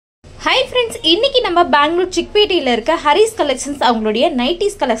Hi friends, இன்னைக்கு நம்ம பெங்களூர் சிக்பேட்டில இருக்க ஹரிஸ் கலெக்ஷன்ஸ் அவங்களுடைய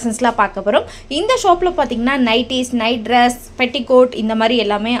நைட்டிஸ் கலெக்ஷன்ஸ்லாம் பார்க்க போறோம். இந்த ஷாப்ல பாத்தீங்கன்னா நைட்டிஸ், நைட் Dress, Petticoat இந்த மாதிரி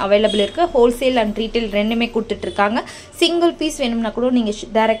எல்லாமே அவேலபிள் இருக்கு. ஹோல்சேல் அண்ட் ரீட்டைல் ரெண்டுமே கொடுத்துட்டு இருக்காங்க. சிங்கிள் பீஸ் வேணும்னா கூட நீங்க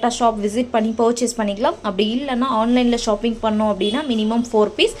டைரக்டா ஷாப் விசிட் பண்ணி பர்ச்சேஸ் பண்ணிக்கலாம். அப்படி இல்லனா ஆன்லைன்ல ஷாப்பிங் பண்ணோம் அப்படினா மினிமம் 4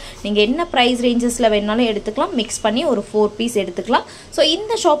 பீஸ் நீங்க என்ன பிரைஸ் ரேஞ்சஸ்ல வேணாலும் எடுத்துக்கலாம். மிக்ஸ் பண்ணி ஒரு 4 பீஸ் எடுத்துக்கலாம். சோ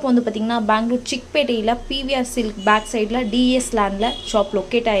இந்த ஷாப் வந்து பாத்தீங்கன்னா பெங்களூர் சிக்பேட்டில PVR சில்க் பேக் சைடுல DS லேண்ட்ல ஷாப்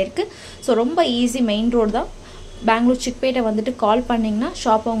லொகேட் ஆயிருக்கு. So ரொம்ப ஈஸி மெயின் ரோட் தான். பெங்களூர் சிக்பேட்டை வந்துட்டு கால் பண்ணிங்கன்னா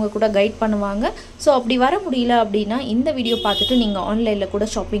ஷாப் அவங்க கூட கைட் பண்ணுவாங்க. ஸோ அப்படி வர முடியல அப்படின்னா இந்த வீடியோ பார்த்துட்டு நீங்கள் ஆன்லைனில் கூட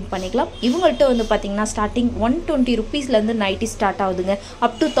ஷாப்பிங் பண்ணிக்கலாம். இவங்கள்ட்ட வந்து பார்த்தீங்கன்னா ஸ்டார்டிங் 120 ருபீஸ்லேருந்து நைட்டி ஸ்டார்ட் ஆகுதுங்க.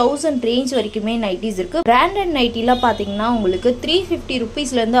 அப் டு 1000 ரேஞ்ச் வரைக்குமே நைட்டிஸ் இருக்குது. பிராண்டட் நைட்டிலாம் பார்த்தீங்கன்னா உங்களுக்கு 350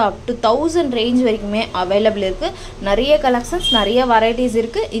 ருபீஸ்லேருந்து அப் டு 1000 ரேஞ்ச் வரைக்குமே அவைலபிள் இருக்குது. நிறைய கலெக்ஷன்ஸ், நிறைய வெரைட்டிஸ்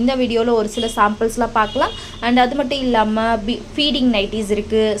இருக்குது. இந்த வீடியோவில் ஒரு சில சாம்பிள்ஸ்லாம் பார்க்கலாம். அண்ட் அது மட்டும் இல்லாமல் ஃபீடிங் நைட்டிஸ்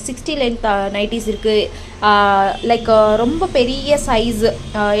இருக்குது, 60 லென்த் நைட்டிஸ் இருக்குது. லைக் ரொம்ப பெரிய சைஸ்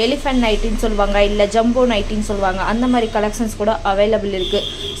எலிஃபென்ட் நைட்டின்னு சொல்லுவாங்க, இல்லை ஜம்போ நைட்டின்னு சொல்லுவாங்க. அந்த மாதிரி கலெக்ஷன்ஸ் கூட அவைலபிள் இருக்குது.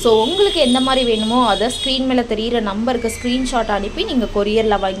 ஸோ உங்களுக்கு எந்த மாதிரி வேணுமோ அதை ஸ்க்ரீன் மேலே தெரிகிற நம்பருக்கு ஸ்க்ரீன்ஷாட் அனுப்பி நீங்கள்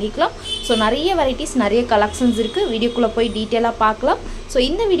கொரியரில் வாங்கிக்கலாம். ஸோ நிறைய வெரைட்டிஸ், நிறைய கலெக்ஷன்ஸ் இருக்குது. வீடியோக்குள்ளே போய் டீட்டெயிலாக பார்க்கலாம். ஸோ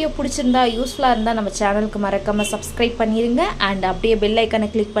இந்த வீடியோ பிடிச்சிருந்தா, யூஸ்ஃபுல்லாக இருந்தால் நம்ம சேனலுக்கு மறக்காமல் சப்ஸ்கிரைப் பண்ணிடுங்க. அண்ட் அப்படியே பெல் ஐக்கனை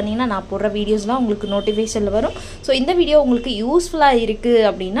கிளிக் பண்ணிங்கன்னா நான் போடுற வீடியோஸ்லாம் உங்களுக்கு நோட்டிஃபிகேஷனில் வரும். ஸோ இந்த வீடியோ உங்களுக்கு யூஸ்ஃபுல்லாக இருக்குது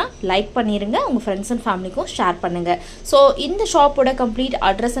அப்படின்னா லைக் பண்ணிடுங்க, உங்கள் ஃப்ரெண்ட்ஸ் அண்ட் ஃபேமிலிக்கும் ஷேர் பண்ணுங்கள். ஸோ இந்த ஷாப்போட complete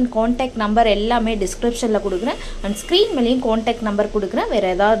address and contact number எல்லாமே டிஸ்கிரிப்ஷனில் கொடுக்குறேன். அண்ட் ஸ்க்ரீன் மேலேயும் காண்டாக்ட் நம்பர் கொடுக்குறேன். வேறு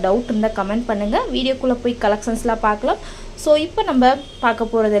ஏதாவது டவுட் இருந்தால் கமெண்ட் பண்ணுங்கள். வீடியோக்குள்ளே போய் கலெக்ஷன்ஸ்லாம் பார்க்கலாம். ஸோ இப்போ நம்ம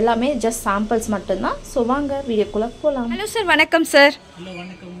பார்க்க போகிறது எல்லாமே ஜஸ்ட் சாம்பிள்ஸ் மட்டும்தான். ஸோ வாங்க வீடியோக்குள்ளே போகலாம். ஹலோ சார், வணக்கம் சார். ஹலோ,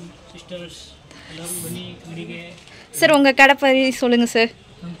 வணக்கம் சிஸ்டர்ஸ். எல்லாரும் பண்ணி விடிங்க சார். உங்கள் கடை பற்றி சொல்லுங்கள் சார்.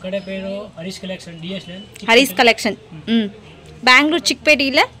 நம்ம கடை பேரோ Harish collection, DS land. Harish collection Bangalore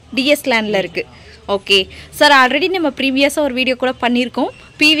சிக்பேட்டியில் DS லேண்டில் இருக்குது. ஓகே சார், ஆல்ரெடி நம்ம ப்ரீவியஸாக ஒரு வீடியோ கூட பண்ணியிருக்கோம்.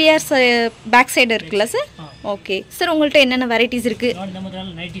 PVR பேக் சைடு இருக்குல்ல சார்? ஓகே சார், உங்கள்கிட்ட என்னென்ன வெரைட்டிஸ் இருக்குது? நம்ம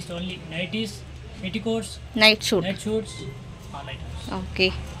nighties only, nighties, petticoats, நைட்சூட்ஸ். Okay,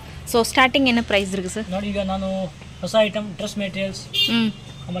 so starting என்ன ப்ரைஸ் இருக்குது சார்? ನೋಡಿ, ಈಗ ನಾನು ಹೊಸ ಐಟಮ್ ಡ್ರೆಸ್ ಮೆಟೀರಿಯಲ್ಸ್,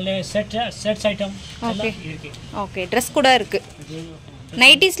 ಆಮೇಲೆ ಸೆಟ್ಸ್ ಐಟಮ್ ಎಲ್ಲ ಇರುತ್ತೆ. ஓகே, ட்ரெஸ் கூட இருக்குது.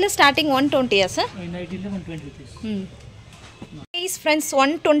 நைட்டிஸில் starting 120 sir? ನೈಟಿಲಿ 120 rupees. Price friends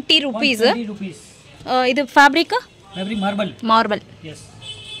 120 rupees. 120 rupees. இது ஃபேப்ரிக்கா? Fabric marble. Yes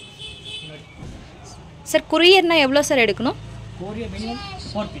sir. குரியர்னா எவ்வளோ சார் எடுக்கணும்? Courier minimum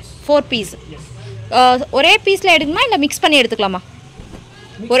 4 piece. எஸ். ஒரே பீஸில் எடுக்கணுமா இல்லை மிக்ஸ் பண்ணி எடுத்துக்கலாமா?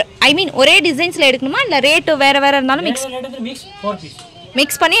 ஒரே டிசைன்ஸில் எடுக்கணுமா இல்லை ரேட்டு வேறு இருந்தாலும்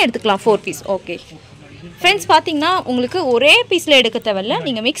மிக்ஸ் பண்ணி எடுத்துக்கலாம் 4 பீஸ். ஓகே ஃப்ரெண்ட்ஸ், பார்த்தீங்கன்னா உங்களுக்கு ஒரே பீஸில் எடுக்க தேவையில்ல,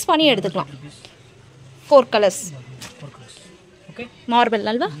 நீங்கள் மிக்ஸ் பண்ணி எடுத்துக்கலாம். 4 colours. Okay, marble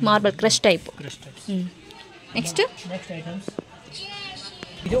halwa, marble crush type. Next items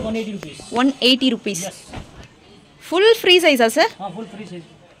இது 180 rupees. 180 rupees. ஃபுல் ஃப்ரீ சைஸா sir? Full free size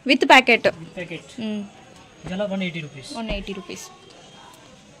with packet. இதெல்லாம் 180 rupees. 180 rupees.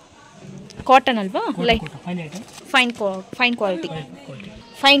 Cotton halwa, like fine quality.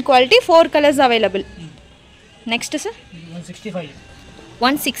 Fine quality. 4 colours available. Next sir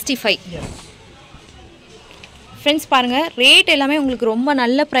 165. Friends பாருங்கள், rate எல்லாமே உங்களுக்கு ரொம்ப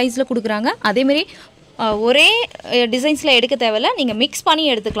நல்ல ப்ரைஸில் கொடுக்குறாங்க. அதேமாரி ஒரே டிசைன்ஸில் எடுக்க தேவையில்ல, நீங்கள் மிக்ஸ் பண்ணி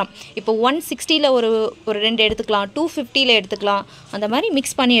எடுத்துக்கலாம். இப்போ 160ல் ஒரு 2 எடுத்துக்கலாம், 250ல் எடுத்துக்கலாம், அந்த மாதிரி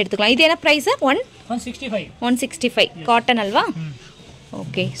மிக்ஸ் பண்ணி எடுத்துக்கலாம். இது என்ன price sir? 165 cotton halwa.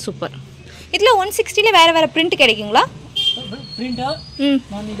 Okay, super. இதில் 160ல் வேறு பிரிண்ட் கிடைக்குங்களா?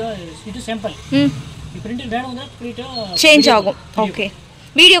 சேஞ்ச் ஆகும். ஓகே,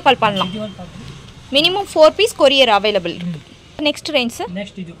 வீடியோ கால் பண்ணலாம். Minimum 4 piece courier available. Next range sir?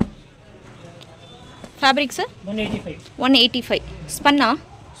 Next இது ஃபேப்ரிக் சார்? 185. ஸ்பன்னா?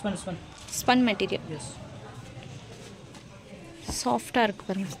 Spun material. சாஃப்டாக இருக்குது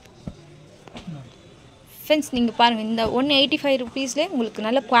பாருங்கள் ஃப்ரெண்ட்ஸ். நீங்கள் பாருங்கள், இந்த 185 ருபீஸ்லேயே உங்களுக்கு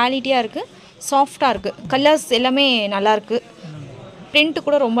நல்ல குவாலிட்டியாக இருக்குது, சாஃப்டாக இருக்குது. கலர்ஸ் எல்லாமே நல்லாயிருக்கு. பிரிண்ட்டு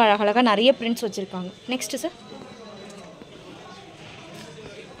கூட ரொம்ப அழகழகாக நிறைய பிரிண்ட்ஸ் வச்சுருக்காங்க. Next sir.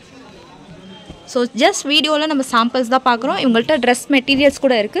 ஸோ ஜஸ்ட் வீடியோவில் நம்ம சாம்பிள்ஸ் தான் பார்க்குறோம். இவங்கள்ட்ட ட்ரெஸ் மெட்டீரியல்ஸ்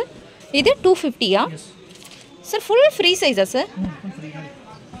கூட இருக்குது. இது 250யா சார்? ஃபுல் ஃப்ரீ சைஸா சார்?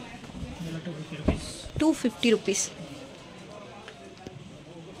 250 rupees.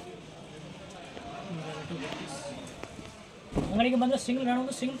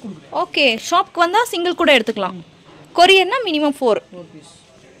 ஓகே, ஷாப்க்கு வந்தால் சிங்கிள் கூட எடுத்துக்கலாம். கொரியர்னா minimum 4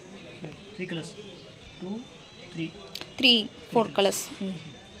 colours.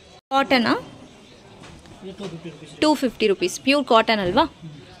 காட்டனா? 250 rupees. Pure cotton alva.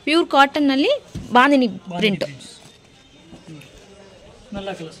 Pure ಕಾಟನ್ನಲ್ಲಿ bandhani print. ನಲ್ಲ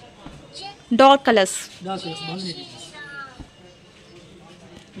ಕಲರ್ಸ್, ಡಾರ್ಕ್ ಕಲರ್ಸ್. ಬಾಂದಿನಿ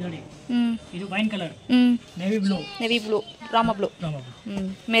ನೋಡಿ. ಇದು wine colour, navy blue, Rama blue,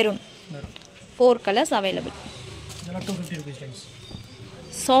 maroon. 4 colours available. 250 rupees friends.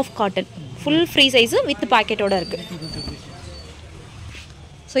 Soft cotton, full free size with ಪ್ಯಾಕೆಟೋட இருக்கு.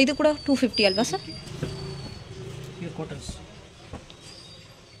 So ಇದು ಕೂಡ 250 ಅಲ್ವಾ sir? Pure cottons.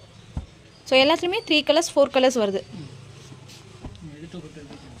 So ಎಲ್ಲಾದ್ರೂமே 3 colours 4 colours வருது. இது 250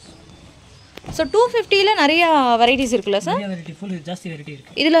 rupees. So 250ல நிறைய varieties இருக்குல்ல சார்? நிறைய வெரைட்டி, ஃபுல் ஜாஸ்தி வெரைட்டி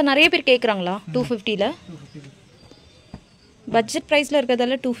இருக்கு. இதில் நிறைய பேர் கேட்குறாங்களா 250ல? பட்ஜெட் ப்ரைஸில்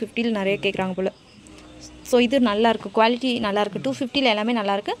இருக்கிறதால 250ல நிறைய கேட்குறாங்க போல். ஸோ இது நல்லாயிருக்கு, குவாலிட்டி நல்லாயிருக்கு. 250ல எல்லாமே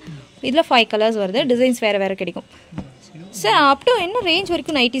நல்லாயிருக்கு. இதில் 5 கலர்ஸ் வருது, டிசைன்ஸ் வேறு வேறு கிடைக்கும். சார் அப் டு என்ன ரேஞ்ச்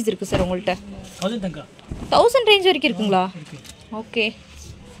வரைக்கும் நைட்டிஸ் இருக்குது சார் உங்கள்கிட்ட? 1000 ரேஞ்ச் வரைக்கும் இருக்குங்களா? Okay.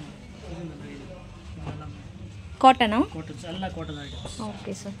 காட்டனா?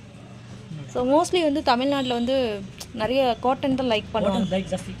 Okay sir. So mostly வந்து தமிழ்நாட்டில் வந்து நிறைய காட்டன் தான் லைக்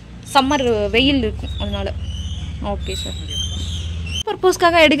பண்ணுவாங்க, சம்மர் வெயில் இருக்கும் அதனால். Okay sir.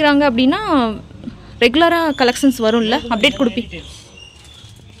 பர்பஸ்க்காக எடுக்கிறாங்க அப்படின்னா ரெகுலராக கலெக்ஷன்ஸ் வரும்ல, அப்டேட் கொடுப்பீங்க.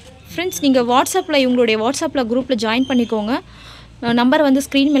 ஃப்ரெண்ட்ஸ் நீங்கள் வாட்ஸ்அப்பில் இவங்களுடைய வாட்ஸ்அப்பில் குரூப்பில் ஜாயின் பண்ணிக்கோங்க. நம்பர் வந்து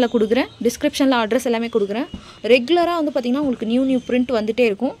ஸ்க்ரீன் மேலே கொடுக்குறேன், டிஸ்கிரிப்ஷனில் அட்ரஸ் எல்லாமே கொடுக்குறேன். ரெகுலராக வந்து பார்த்திங்கன்னா உங்களுக்கு நியூ பிரிண்ட் வந்துகிட்டே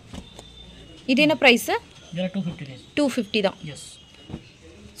இருக்கும். இது என்ன ப்ரைஸு? 250 தான்.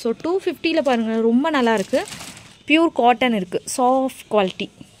 ஸோ 250ல் பாருங்கள், ரொம்ப நல்லாயிருக்கு. பியூர் காட்டன் இருக்குது, சாஃப்ட் குவாலிட்டி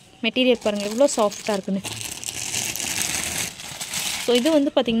மெட்டீரியல். பாருங்கள் எவ்வளோ சாஃப்டாக இருக்குன்னு. ஸோ இது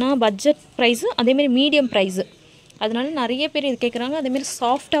வந்து பார்த்திங்கன்னா பட்ஜெட் ப்ரைஸு, அதேமாரி மீடியம் ப்ரைஸு, அதனால நிறைய பேர் இது கேட்குறாங்க. அதேமாரி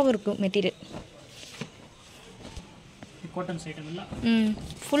சாஃப்டாகவும் இருக்கும் material.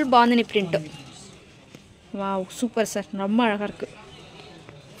 Full bandhani print. Wow super sir, ரொம்ப அழகாக இருக்குது.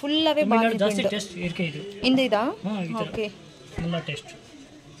 ஃபுல்லாகவே பாந்தினி பிரிண்ட். இந்த இதா? ஓகே.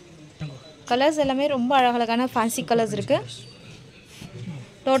 கலர்ஸ் எல்லாமே ரொம்ப அழகழகான ஃபேன்சி கலர்ஸ் இருக்குது.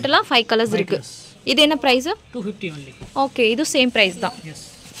 டோட்டலாக 5 கலர்ஸ் இருக்குது. இது என்ன ப்ரைஸு? 250 only. ஓகே, இது சேம் ப்ரைஸ் தான்.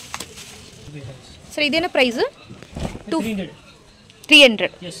 சார் இது என்ன ப்ரைஸு? 300.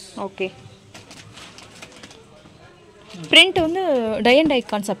 ஓகே. பிரிண்ட் வந்து tie and tie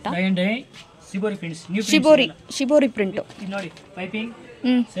கான்செப்டா? Tie and tie shibori prints, new shibori print. இது ನೋಡಿ ಪೈಪಿಂಗ್,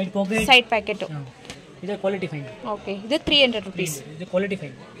 ಸೈಡ್ ಪ್ಯಾಕೆಟ್. ಇದು ಕ್ವಾಲಿಟಿ ಫೈನ್. ஓகே, இது 300 rupees. இது ಕ್ವಾಲಿಟಿ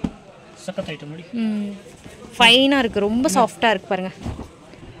ಫೈನ್, ಸಖತ್ ಐಟಮ್ ನೋಡಿ. ஃபைனாக இருக்குது, ரொம்ப சாஃப்டாக இருக்குது பாருங்கள்,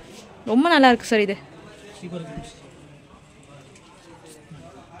 ரொம்ப நல்லா இருக்குது சார். இது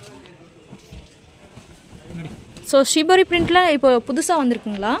ஸோ ஷிபோரி பிரிண்டில் இப்போ புதுசாக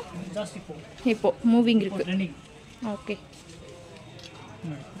வந்திருக்குங்களா? இப்போ மூவிங் இருக்குது. ஓகே,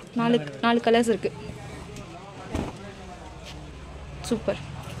 4 கலர்ஸ் இருக்குது. சூப்பர்,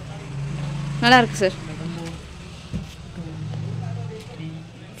 நல்லா இருக்குது சார்.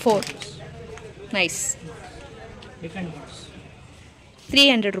 4 நைஸ்.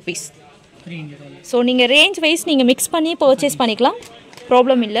 300 rupees. ஸோ நீங்கள் ரேஞ்ச் வைஸ் நீங்கள் மிக்ஸ் பண்ணி பர்ச்சேஸ் பண்ணிக்கலாம்,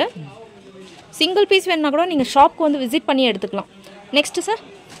 ப்ராப்ளம் இல்லை. சிங்கிள் பீஸ் வேணுன்னா கூட நீங்கள் ஷாப்க்கு வந்து விசிட் பண்ணி எடுத்துக்கலாம். நெக்ஸ்ட்டு சார்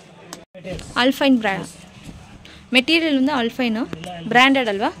அல்ஃபைன் பிராண்ட் மெட்டீரியல் வந்து அல்ஃபைனா பிராண்டட்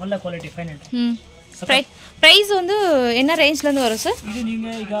அல்வா? நல்ல குவாலிட்டி ஃபைன். ப்ரைஸ் வந்து என்ன ரேஞ்ச்லேருந்து வரும் சார்? இது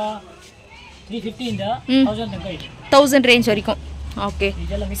நீங்கள் ಈಗ 350 ಇಂದ 1000 ತನಕ ಇದೆ. 1000 ரேஞ்ச் வரைக்கும். Okay,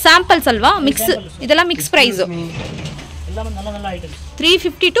 samples halwa? மிக்ஸ், இதெல்லாம் மிக்ஸ் ப்ரைஸு. ಎಲ್ಲ நல்ல ஐட்டம்ஸ்.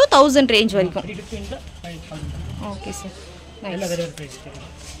 350 to 1000 ரேஞ்ச் வரைக்கும். 350 ಇಂದ 5000. ஓகே சார், ಎಲ್ಲ வேற பிரைஸ்.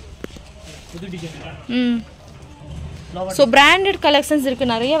 புது டிசைன். ஸோ பிராண்டட் கலெக்ஷன்ஸ்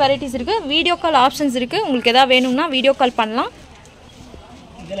இருக்குது, நிறைய வெரைட்டிஸ் இருக்குது. வீடியோ கால் ஆப்ஷன்ஸ் இருக்குது. உங்களுக்கு எதாவது வேணும்னா வீடியோ கால் பண்ணலாம்.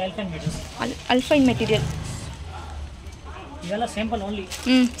 அல்ஃபைன் மெட்டீரியல். இதெல்லாம் சாம்பிள் only.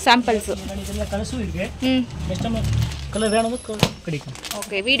 சாம்பிள்ஸ். இதெல்லாம் கலர்ஸும் இருக்கு. கஸ்டமர் கலர் வேணும்னா கிடைக்கும்.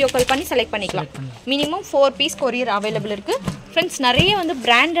 ஓகே, வீடியோ கால் பண்ணி செலக்ட் பண்ணிக்கலாம். மினிமம் 4 பீஸ் கொரியர் அவைலபிள் இருக்குது. ஃப்ரெண்ட்ஸ் நிறைய வந்து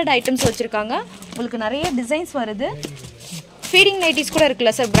பிராண்டட் ஐட்டம்ஸ் வச்சுருக்காங்க. உங்களுக்கு நிறைய டிசைன்ஸ் வருது. ஃபீடிங் நைட்டிஸ் கூட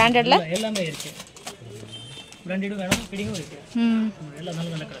இருக்குல்ல சார் பிராண்டடில்? எல்லாமே இருக்குது. பிராண்டடும் வேணும், ஃபீடிங்கும் இருக்குது. எல்லாம்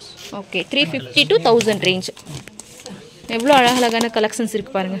நல்ல கலர்ஸ். Okay, 350 to 1000 range. எவ்வளோ அழகழகான கலெக்ஷன்ஸ்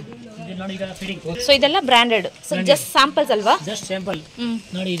இருக்குது பாருங்கள். ஸோ இதெல்லாம் branded. So just samples halwa? Just sample.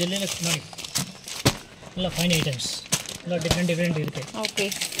 ನೋಡಿ ಇದೆಲ್ಲ ನೋಡಿ ಎಲ್ಲ ಫೈನ್ ಐಟಮ್ಸ್, ಎಲ್ಲ டிஃப்ரெண்ட் இருக்குது. ஓகே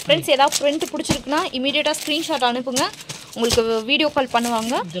ஃப்ரெண்ட்ஸ், ஏதாவது பிரிண்ட் பிடிச்சிருக்குன்னா இமீடியட்டாக ஸ்க்ரீன்ஷாட் அனுப்புங்க, உங்களுக்கு வீடியோ கால்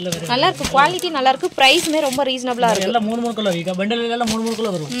பண்ணுவாங்க. நல்லா இருக்கு, குவாலிட்டி நல்லா இருக்கு, ப்ரைஸுமே ரொம்ப ரீசனபிளாக இருக்குது. ಎಲ್ಲ 3 கிலோ ಈಗ ಬಂಡಲ್ ಎಲ್ಲ 3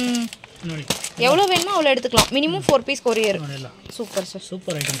 கிலோ வரும். ನೋಡಿ எவ்வளோ வேணுமோ அவ்வளோ எடுத்துக்கலாம். Minimum 4 piece courier. Super sir,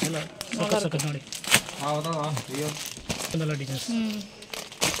 super items ಎಲ್ಲ ಸಖತ್ ನೋಡಿ. நல்ல டிசைன்ஸ்.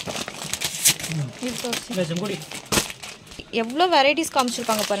 எவ்வளோ வெரைட்டிஸ்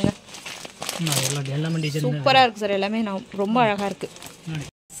காமிச்சிருக்காங்க பாருங்கள். சூப்பராக இருக்குது சார். எல்லாமே நான் ரொம்ப அழகாக இருக்குது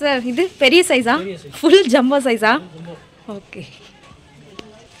சார். இது பெரிய சைஸா? ஃபுல் ஜம்போ சைஸா? ஓகே.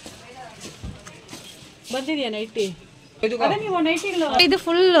 இது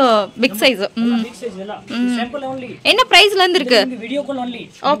ஃபுல் பிக் சைஸ். என்ன பிரைஸ்ல இருந்து இருக்கு?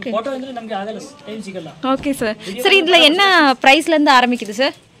 Okay okay sir. சார் இதுல என்ன பிரைஸ்ல இருந்து ஆரம்பிக்குது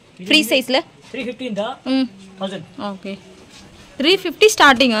சார்? ஃப்ரீ சைஸ்ல 350 இந்த 1000. Okay 350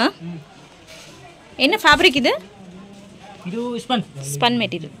 starting. என்ன ஃபேப்ரிக் இது? இது ஸ்பன்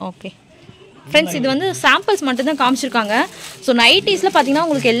மெட்டீரியல். ஓகே ஃப்ரெண்ட்ஸ், இது வந்து சாம்பிள்ஸ் மட்டும்தான் காமிச்சிருக்காங்க. ஸோ நைட்டிஸில் பார்த்தீங்கன்னா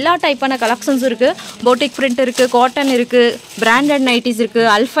உங்களுக்கு எல்லா டைப்பான கலெக்ஷன்ஸும் இருக்குது. போட்டிக் பிரிண்ட் இருக்குது, காட்டன் இருக்குது, பிராண்டட் நைட்டிஸ் இருக்குது,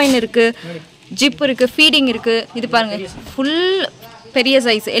 அல்ஃபைன் இருக்குது, ஜிப் இருக்குது, ஃபீடிங் இருக்குது. இது பாருங்கள் ஃபுல் பெரிய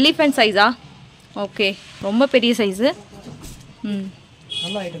சைஸ், எலிஃபென்ட் சைஸா? ஓகே ரொம்ப பெரிய சைஸு.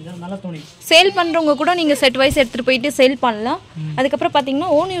 சேல் பண்ணுறவங்க கூட நீங்கள் செட் வைஸ் எடுத்துகிட்டு போயிட்டு சேல் பண்ணலாம். அதுக்கப்புறம் பார்த்தீங்கன்னா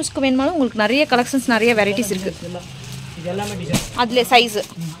ஓன் யூஸ்க்கு வேணுமாலும் உங்களுக்கு நிறைய கலெக்ஷன்ஸ், நிறைய வெரைட்டிஸ் இருக்குது. அதில் size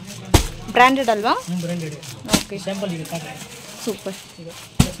branded halwa? Okay super.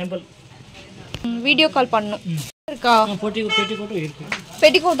 Video call பண்ணணும் இருக்கா?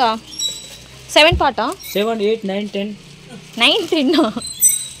 பெட்டிகோட்டா 7 பார்ட்டா? 7 8 9 10 9 10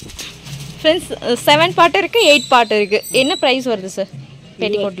 ஃப்ரெண்ட்ஸ் 7 பார்ட் இருக்குது, 8 பார்ட் இருக்குது. என்ன ப்ரைஸ் வருது சார்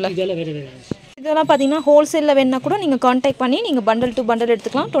பெட்டிகோட்டில்? இதெல்லாம் பார்த்தீங்கன்னா ஹோல்சேலில் வேணுன்னா கூட நீங்கள் கான்டாக்ட் பண்ணி நீங்கள் பண்டல் டு பண்டல்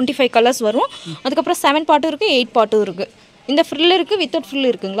எடுத்துக்கலாம். 25 கலர்ஸ் வரும். அதுக்கப்புறம் 7 பார்ட்டும் இருக்குது, 8 பார்ட்டும் இருக்குது. இந்த ஃப்ரில் இருக்குது, வித்தவுட் ஃப்ரில்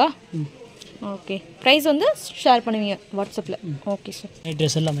இருக்குங்களா? ஓகே ப்ரைஸ் வந்து ஷேர் பண்ணுவீங்க வாட்ஸ்அப்பில். Okay sir. நைட்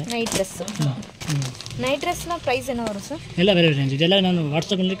ட்ரெஸ் எல்லாமே நைட் ட்ரெஸ்லாம் ப்ரைஸ் என்ன வரும் சார்? எல்லாம் வேறு ரேஞ்ச். இதெல்லாம் நான்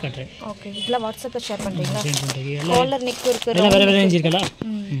வாட்ஸ்அப்பில் காட்டுறேன். ஓகே இதெல்லாம் வாட்ஸ்அப்பில் ஷேர் பண்ணுறீங்களா? காலர் நெக் இருக்குது, எல்லாம் வேறு ரேஞ்ச் இருக்குல்ல.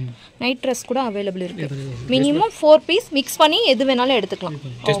 நைட் ட்ரெஸ் கூட அவைலபிள் இருக்குது. மினிமம் 4 பீஸ் மிக்ஸ் பண்ணி எது வேணாலும் எடுத்துக்கலாம்.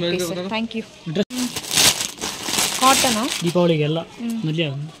 Okay sir thank you. காட்டனா? தீபாவளிக்கு எல்லாம்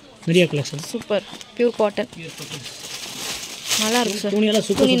நிறைய கலெக்ஷன். சூப்பர் பியூர் காட்டன் நல்லா இருக்கு சார். துணியெல்லாம்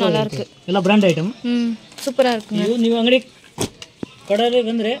சூப்பர் நல்லா இருக்கு. எல்லாம் பிராண்ட் ஐட்டம். சூப்பராக இருக்குங்க. ನೀವು ಅಂಗಡಿ ಕಡೆಗೆ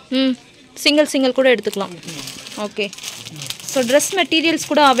ಬಂದರೆ சிங்கிள் கூட எடுத்துக்கலாம். ஓகே ஸோ ட்ரெஸ் மெட்டீரியல்ஸ்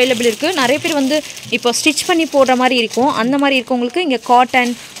கூட அவைலபிள் இருக்குது. நிறைய பேர் வந்து இப்போ ஸ்டிச் பண்ணி போடுற மாதிரி இருக்கும். அந்த மாதிரி இருக்கவங்களுக்கு இங்கே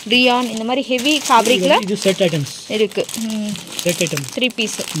காட்டன், ரியான் இந்த மாதிரி ஹெவி ஃபேப்ரிக்கில் இது செட் ஐட்டம்ஸ் இருக்குது. Set item 3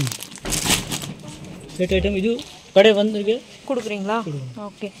 piece set item. இது கடை வந்துருக்கு கொடுக்குறீங்களா?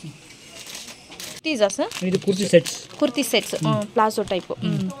 Okay குர்த்திஸா sir? இது kurti sets palazzo type.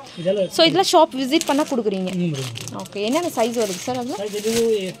 So இதெல்லாம் ஷாப் விசிட் பண்ணால் கொடுக்குறீங்க. ஓகே என்னென்ன சைஸ் வருது சார்? அதில்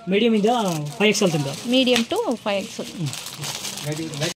மீடியம் ಇಂದ 5XL மீடியம் டு 5XL.